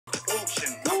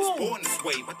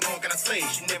way. What more can I say?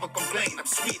 She never complain. I'm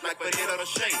sweet like Barrera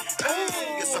Rocher.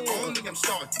 Hey, yes, I'm only, I'm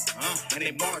starting. And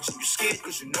they marching. You scared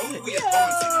cause you know we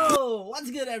advancing. Yo,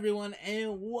 what's good, everyone,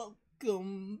 and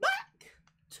welcome back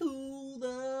to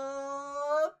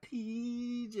the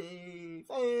PJ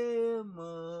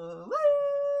family.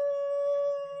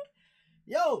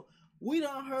 Yo, we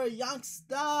done heard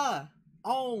Youngstacpt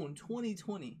on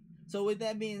 2020. So with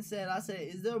that being said, I said,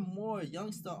 is there more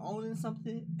Youngstacpt owning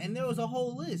something? And there was a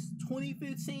whole list,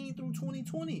 2015 through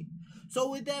 2020. So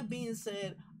with that being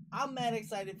said, I'm mad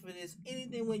excited for this.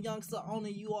 Anything with Youngstacpt on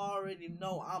it, you already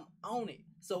know I'm on it.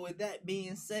 So with that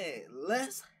being said,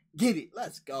 let's get it.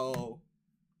 Let's go.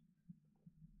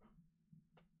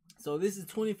 So this is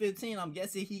 2015. I'm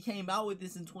guessing he came out with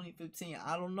this in 2015.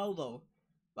 I don't know though,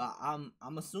 but I'm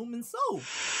assuming so.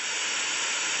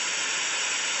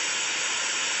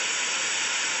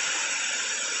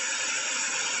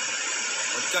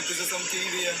 What is this on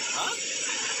TV? Huh?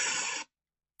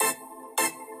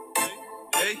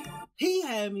 Hey. He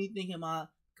had me thinking my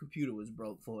computer was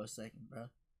broke for a second, bro.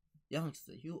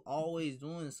 Youngstacpt, you always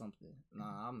doing something.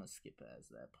 Nah, I'm gonna skip past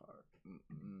that part.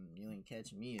 You ain't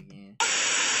catching me again.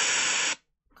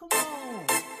 Come on.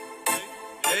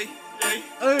 Hey.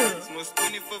 It's almost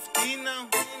 2015 now.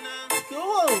 Come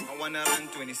on. I wanna run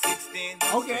 2016,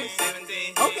 Okay.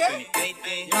 2017, Okay.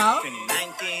 2018, Yeah.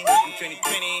 2019,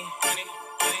 2020,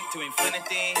 to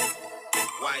infinity.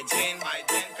 YGen,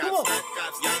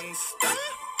 Cops,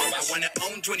 Youngstacpt. I wanna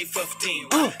own 2015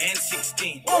 and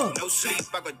 16. No sleep,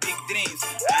 I got big dreams.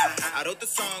 I wrote the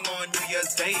song on New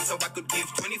Year's Day so I could give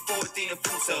 2014 a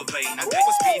full survey. Now that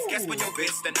was beef, guess when your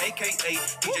best, and AKA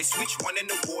DJ Switch won an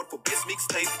award for best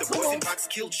mixtape. The boys in box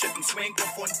killed shit and swing for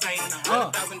Fontaine.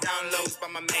 100,000 downloads by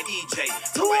my man DJ.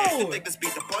 So I had to take this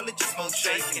beat, apologies, most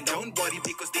shake. And don't worry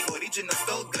because the original's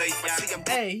still great. I see I'm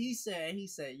Hey, he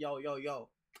said, yo.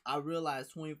 I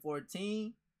realized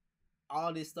 2014,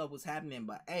 all this stuff was happening,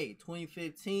 but hey,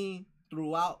 2015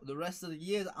 throughout the rest of the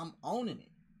years, I'm owning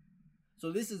it.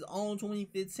 So this is on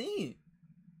 2015.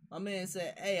 My man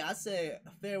said, hey, I said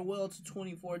farewell to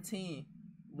 2014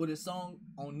 with a song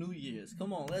on New Year's.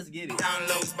 Come on, let's get it.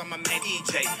 Downloads by my man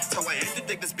EJ. So I had to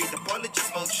take this beat, apologies,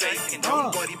 most shake. And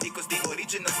don't worry because the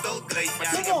original's still great. But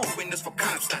I see I'm doing this for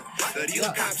Youngstacpt. The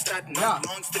real Youngstacpt, not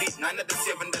Long Street, none of the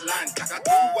 7 the line. I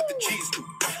do what the cheese do.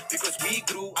 Because we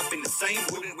grew up in the same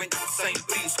hood and went to the same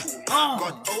preschool.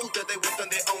 Got older, they went on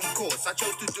their own course. I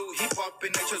chose to do hip-hop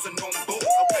and I chose a known board.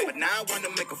 But now I want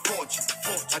to make a fortune.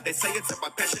 But they say it's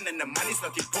about passion and the money's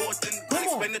not important. I'll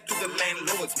explain it to the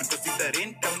landlords. Because if the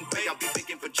rent don't pay, I'll be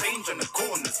begging for change on the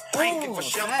corners. Ranking for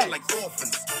shelter like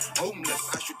orphans. Homeless,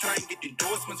 I should try and get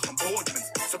endorsements from boardmen.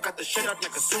 So cut the shit out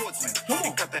like a swordsman.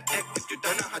 You cut the act if you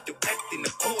don't know how to act in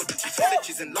accordance. She said that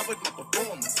she's in love with my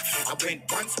performance. I went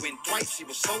once, went twice, she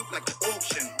was sold like an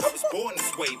auction. I was born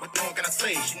this way, what more can I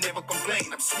say? She never complained,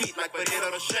 I'm sweet like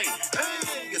Barrera Rocher.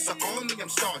 Hey, yes, I only, I'm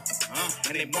starting.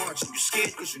 And they marching, you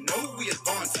scared cause you know we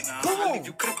advancing. I leave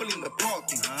you crippled in the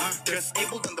parking.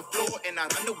 Disabled on the floor and I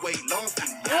run away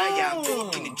laughing. Yeah, I'm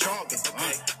talking in jargon.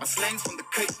 My slangs from the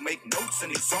Cape make notes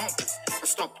and examples. I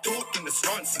stop talking this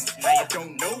nonsense. I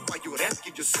don't know why you rap,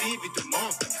 give your CV to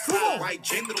Marvin. Why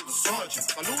General the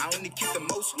Sergeant? I only keep the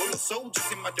most loyal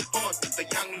soldiers in my department. The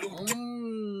young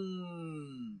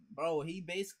Lieutenant. Bro, he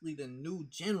basically the new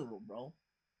general, bro.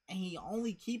 And he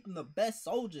only keeping the best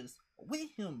soldiers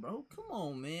with him, bro. Come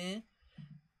on, man.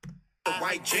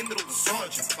 Why General the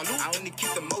Sergeant? I only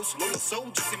keep the most loyal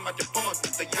soldiers in my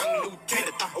department. The young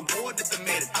lieutenant, awarded the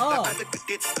merit. The other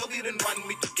cadets still didn't want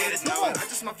me to get it. Now I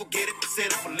just might forget it.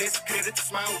 Settle for less credit.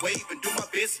 Smile, wave, and do my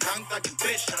best. Youngstacpt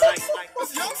impression like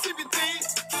was young CBT.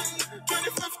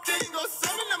 2015 got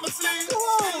something in my sleeve.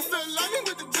 Still lying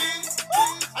with the jeans.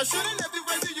 I shouldn't have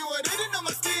divided you. I didn't know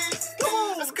my steed.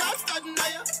 Let's Youngstacpt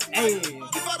Naya. Hey.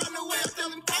 If I run away, I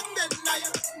tell him come back Naya.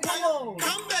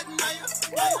 Come back Naya.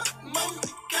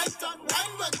 Mostly cast on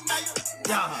wine back Naya.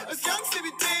 It's young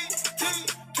CBT.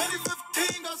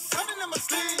 2015 got something in my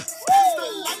sleeve.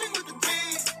 Still lying with the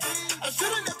jeans. I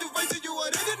shouldn't have divided you. I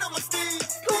didn't know my steed.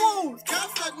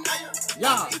 Youngstacpt Naya.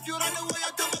 If you run away,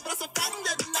 I tell my brother come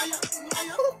back Naya.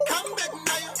 Come back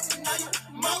Naya.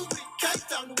 Mostly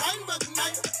cast on wine back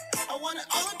Naya. I want it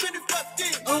all in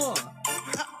 2015.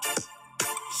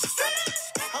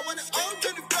 I want it all in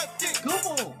 2015. Come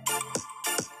on.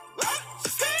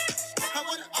 I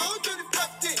want it all in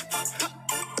 2015.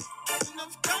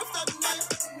 Youngstacpt Naya.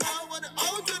 I want it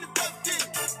all in 2015.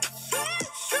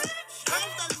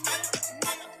 Youngstacpt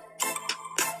Naya.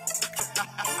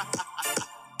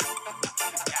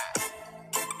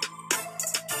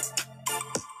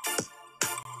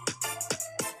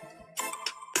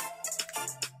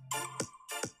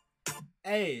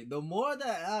 hey, the more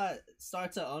that I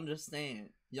start to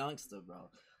understand Youngster, bro,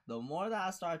 the more that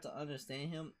I start to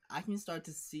understand him, I can start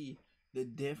to see the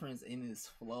difference in his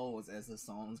flows as the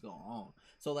songs go on.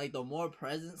 So like the more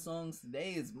present songs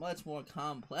today is much more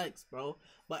complex, bro.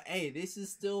 But hey, this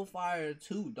is still fire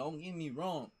too. Don't get me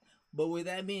wrong. But with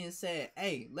that being said,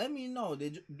 hey, let me know.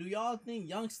 Do y'all think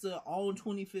Youngster owned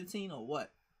 2015 or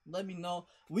what? Let me know.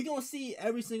 We gonna see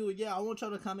every single year. I want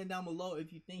y'all to comment down below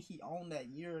if you think he owned that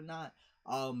year or not.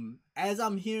 As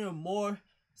I'm hearing more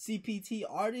CPT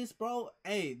artists, bro,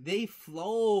 hey, they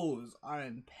flows are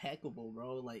impeccable,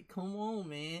 bro. Like, come on,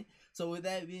 man. So with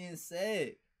that being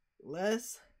said,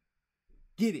 let's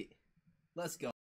get it. Let's go.